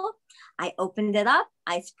capsule. I opened it up.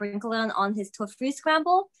 I sprinkled it on his tofu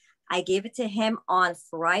scramble. I gave it to him on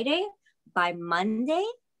Friday. By Monday,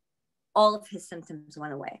 all of his symptoms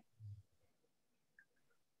went away.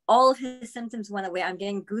 All of his symptoms went away. I'm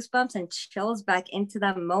getting goosebumps and chills back into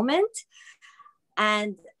that moment.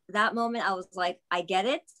 And that moment, I was like, I get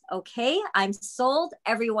it. Okay, I'm sold.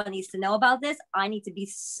 Everyone needs to know about this. I need to be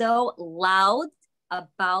so loud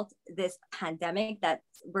about this pandemic that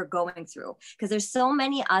we're going through, because there's so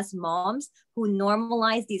many us moms who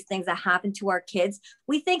normalize these things that happen to our kids.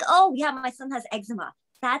 We think, oh yeah, my son has eczema.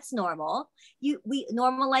 That's normal. We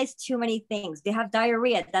normalize too many things. They have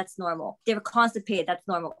diarrhea. That's normal. They're constipated. That's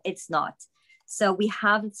normal. It's not. So we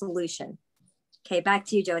have a solution. Okay, back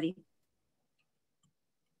to you, Jody.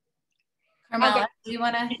 Carmela, do you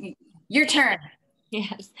want to? Your turn.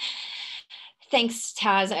 Yes. Thanks,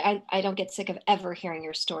 Taz. I don't get sick of ever hearing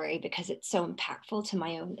your story because it's so impactful to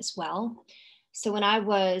my own as well. So when I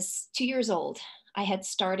was 2 years old, I had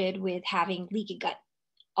started with having leaky gut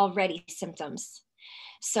already symptoms.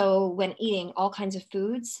 So when eating all kinds of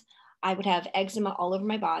foods, I would have eczema all over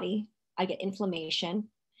my body. I get inflammation.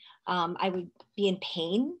 I would be in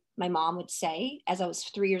pain, my mom would say, as I was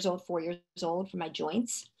 3 years old, 4 years old, for my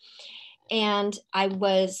joints. And I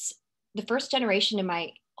was the first generation in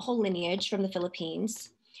my whole lineage from the Philippines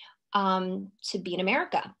to be in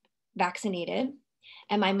America, vaccinated.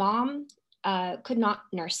 And my mom could not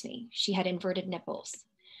nurse me. She had inverted nipples.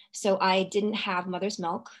 So I didn't have mother's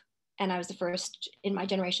milk. And I was the first in my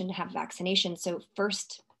generation to have vaccination. So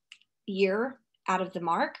first year out of the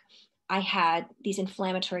mark, I had these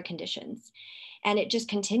inflammatory conditions. And it just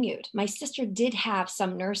continued. My sister did have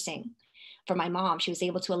some nursing for my mom. She was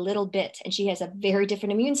able to a little bit, and she has a very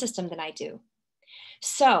different immune system than I do.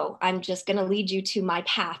 So I'm just going to lead you to my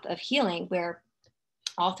path of healing, where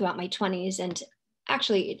all throughout my 20s and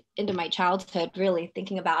actually into my childhood, really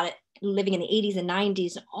thinking about it, living in the 80s and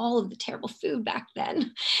 90s, all of the terrible food back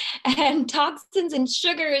then and toxins and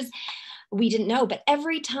sugars, we didn't know. But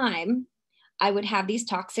every time I would have these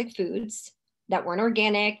toxic foods that weren't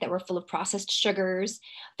organic, that were full of processed sugars,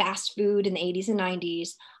 fast food in the 80s and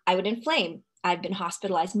 90s, I would inflame. I've been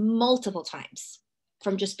hospitalized multiple times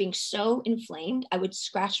from just being so inflamed. I would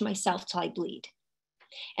scratch myself till I bleed.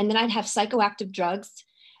 And then I'd have psychoactive drugs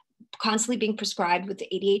constantly being prescribed with the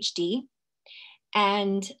ADHD.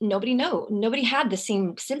 And nobody had the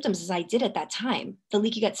same symptoms as I did at that time. The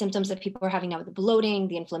leaky gut symptoms that people are having now with the bloating,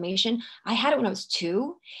 the inflammation, I had it when I was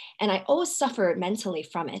 2, and I always suffered mentally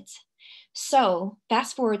from it. So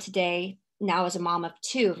fast forward today, now as a mom of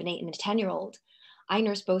 2, of an 8 and a 10-year-old, I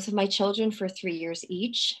nursed both of my children for 3 years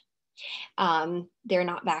each. They're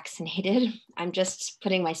not vaccinated. I'm just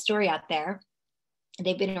putting my story out there.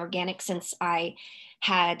 They've been organic since I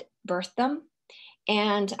had birthed them.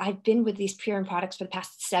 And I've been with these Purium products for the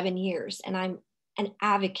past 7 years. And I'm an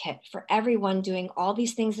advocate for everyone doing all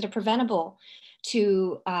these things that are preventable,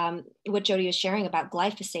 to what Jody was sharing about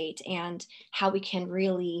glyphosate and how we can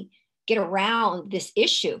really get around this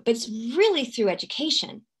issue. But it's really through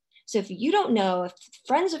education. So if you don't know, if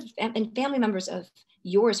friends and family members of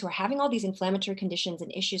yours who are having all these inflammatory conditions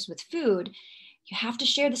and issues with food, you have to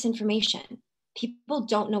share this information. People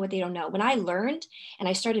don't know what they don't know. When I learned and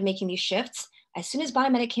I started making these shifts, as soon as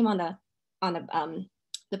Biomedic came on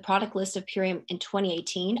the product list of Purium in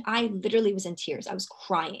 2018, I literally was in tears. I was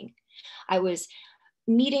crying. I was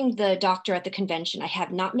meeting the doctor at the convention. I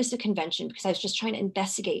have not missed a convention because I was just trying to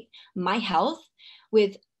investigate my health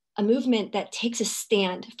with a movement that takes a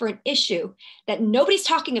stand for an issue that nobody's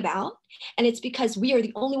talking about. And it's because we are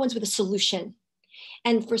the only ones with a solution.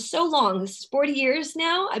 And for so long, this is 40 years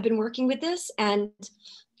now, I've been working with this. And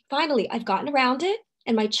finally, I've gotten around it.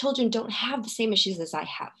 And my children don't have the same issues as I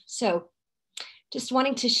have. So just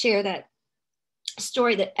wanting to share that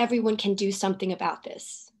story that everyone can do something about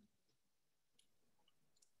this.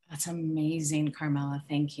 That's amazing, Carmela.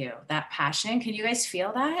 Thank you. That passion, can you guys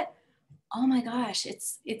feel that? Oh my gosh,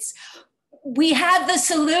 we have the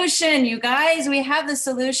solution, you guys. We have the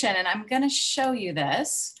solution. And I'm going to show you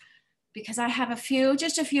this because I have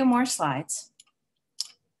just a few more slides.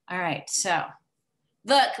 All right, so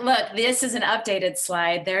look, this is an updated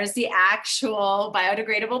slide. There's the actual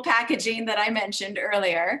biodegradable packaging that I mentioned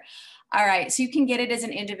earlier. All right, so you can get it as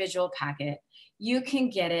an individual packet. you can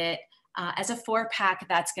get it as a 4-pack.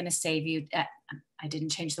 That's going to save you, I didn't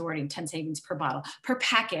change the wording, 10 savings per bottle, per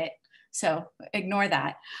packet. So ignore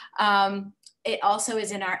that. It also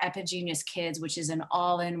is in our Epigenius Kids, which is an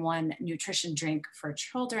all-in-one nutrition drink for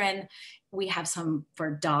children. We have some for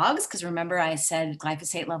dogs, because remember I said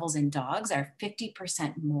glyphosate levels in dogs are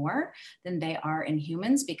 50% more than they are in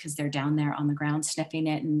humans, because they're down there on the ground sniffing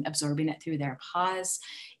it and absorbing it through their paws.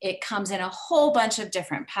 It comes in a whole bunch of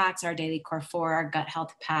different packs, our Daily Core 4, our Gut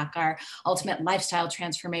Health Pack, our Ultimate Lifestyle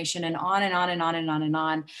Transformation, and on and on and on and on and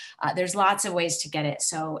on. There's lots of ways to get it.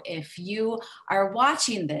 So if you are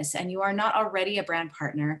watching this and you are not already a brand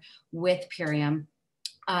partner with Purium,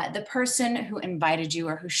 the person who invited you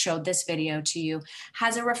or who showed this video to you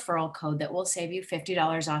has a referral code that will save you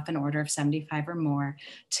 $50 off an order of 75 or more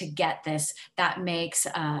to get this. That makes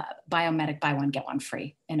Biomedic buy one, get one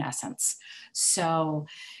free in essence. So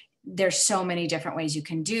there's so many different ways you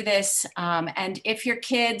can do this. And if your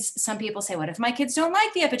kids, some people say, what if my kids don't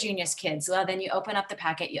like the Epigenius Kids? Well, then you open up the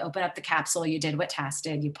packet, you open up the capsule, you did what Tass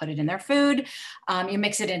did, you put it in their food, you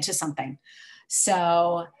mix it into something.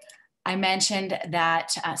 So I mentioned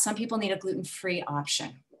that some people need a gluten-free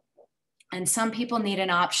option. And some people need an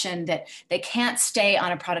option that they can't stay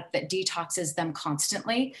on a product that detoxes them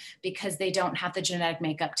constantly because they don't have the genetic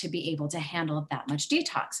makeup to be able to handle that much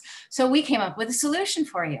detox. So we came up with a solution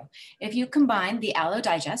for you. If you combine the Aloe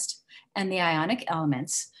Digest and the ionic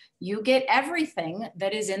elements, you get everything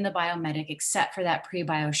that is in the Biomedic except for that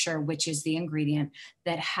PreBioSure, which is the ingredient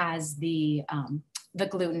that has the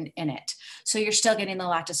gluten in it. So you're still getting the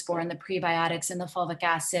lactospore and the prebiotics and the fulvic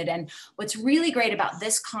acid. And what's really great about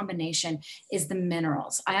this combination is the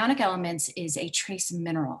minerals. Ionic Elements is a trace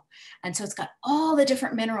mineral. And so it's got all the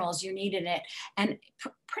different minerals you need in it. And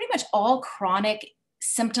pretty much all chronic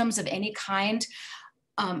symptoms of any kind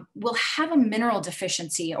will have a mineral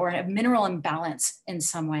deficiency or a mineral imbalance in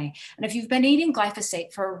some way. And if you've been eating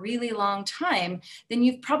glyphosate for a really long time, then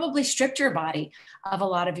you've probably stripped your body of a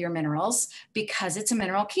lot of your minerals because it's a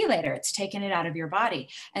mineral chelator. It's taken it out of your body.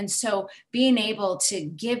 And so being able to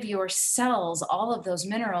give your cells all of those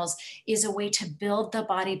minerals is a way to build the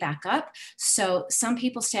body back up. So some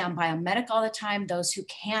people stay on Biomedic all the time. Those who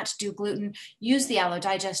can't do gluten use the Aloe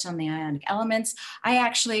Digest on the Ionic Elements. I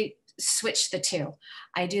actually switch the two.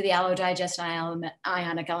 I do the Aloe Digest and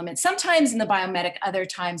Ionic Elements, sometimes in the Biomedic, other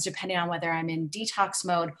times depending on whether I'm in detox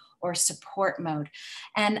mode or support mode.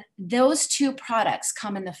 And those two products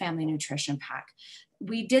come in the Family Nutrition Pack.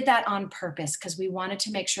 We did that on purpose because we wanted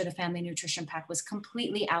to make sure the Family Nutrition Pack was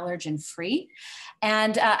completely allergen free.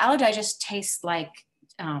 And Aloe Digest tastes like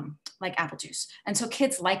apple juice. And so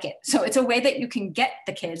kids like it. So it's a way that you can get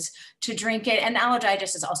the kids to drink it. And Aloe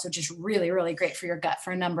Digest is also just really, really great for your gut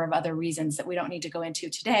for a number of other reasons that we don't need to go into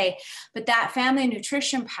today. But that Family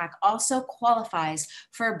Nutrition Pack also qualifies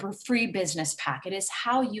for a free business pack. It is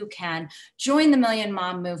how you can join the Million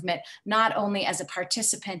Mom movement, not only as a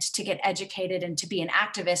participant to get educated and to be an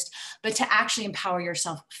activist, but to actually empower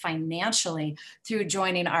yourself financially through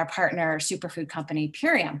joining our partner superfood company,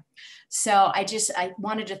 Purium. So I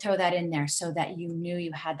wanted to throw that in there so that you knew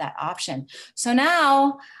you had that option. So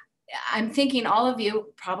now I'm thinking all of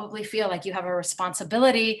you probably feel like you have a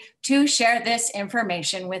responsibility to share this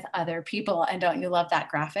information with other people. And don't you love that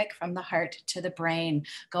graphic from the heart to the brain?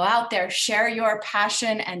 Go out there, share your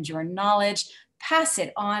passion and your knowledge, pass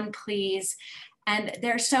it on, please. And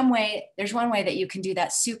there's one way that you can do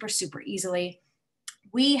that super, super easily.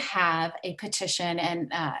 We have a petition,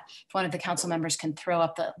 and if one of the council members can throw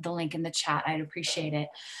up the link in the chat, I'd appreciate it,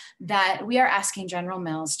 that we are asking General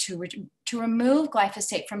Mills to remove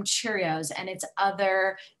glyphosate from Cheerios and its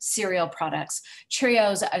other cereal products.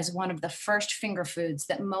 Cheerios is one of the first finger foods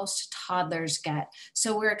that most toddlers get.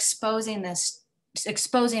 So we're exposing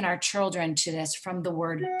our children to this from the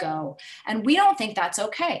word go. And we don't think that's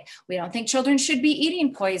okay. We don't think children should be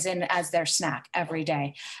eating poison as their snack every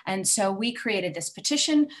day. And so we created this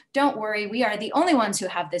petition. Don't worry, we are the only ones who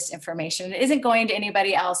have this information. It isn't going to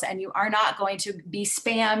anybody else, and you are not going to be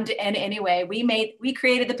spammed in any way. We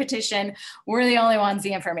created the petition. We're the only ones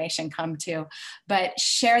the information come to. But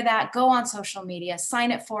share that, go on social media,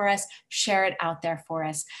 sign it for us, share it out there for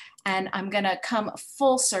us. And I'm going to come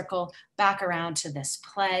full circle back around to this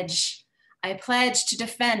pledge. I pledge to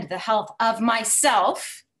defend the health of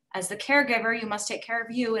myself. As the caregiver, you must take care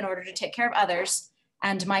of you in order to take care of others,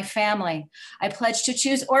 and my family. I pledge to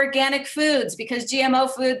choose organic foods because GMO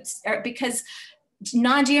foods, because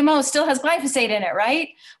non-GMO still has glyphosate in it, right?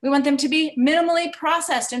 We want them to be minimally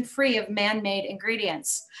processed and free of man-made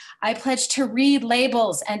ingredients. I pledge to read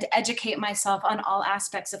labels and educate myself on all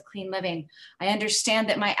aspects of clean living. I understand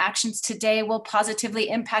that my actions today will positively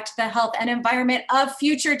impact the health and environment of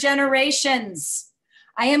future generations.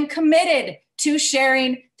 I am committed to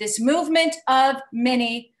sharing this movement of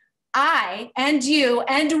many. I and you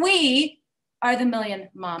and we are the Million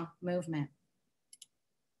Mom Movement.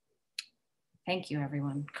 Thank you,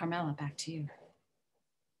 everyone. Carmela, back to you.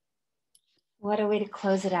 What a way to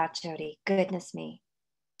close it out, Jody. Goodness me.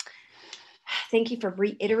 Thank you for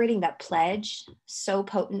reiterating that pledge. So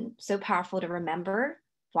potent, so powerful to remember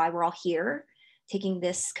why we're all here, taking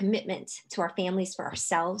this commitment to our families, for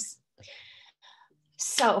ourselves.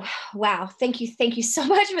 So, wow. Thank you so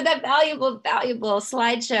much for that valuable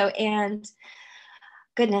slideshow. And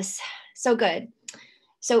goodness, so good.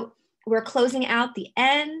 So we're closing out the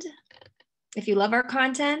end. If you love our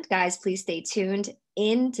content, guys, please stay tuned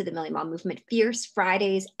into the Million Mom Movement Fierce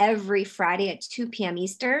Fridays, every Friday at 2 p.m.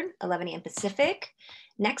 Eastern, 11 a.m. Pacific.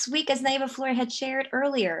 Next week, as Naiva Flora had shared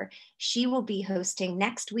earlier, she will be hosting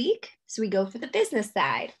next week. So we go for the business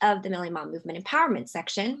side of the Million Mom Movement Empowerment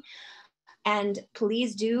section. And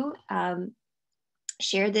please do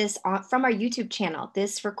share this from our YouTube channel,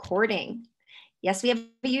 this recording. Yes, we have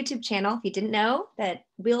a YouTube channel. If you didn't know, that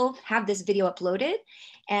we'll have this video uploaded,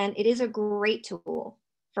 and it is a great tool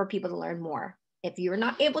for people to learn more. If you're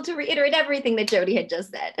not able to reiterate everything that Jody had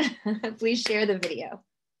just said, please share the video.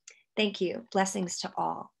 Thank you. Blessings to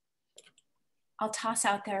all. I'll toss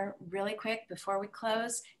out there really quick before we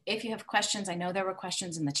close. If you have questions, I know there were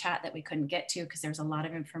questions in the chat that we couldn't get to because there's a lot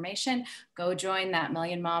of information. Go join that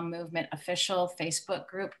Million Mom Movement official Facebook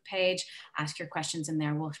group page. Ask your questions in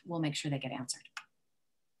there. We'll make sure they get answered.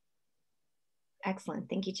 Excellent.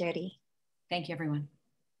 Thank you, Jody. Thank you, everyone.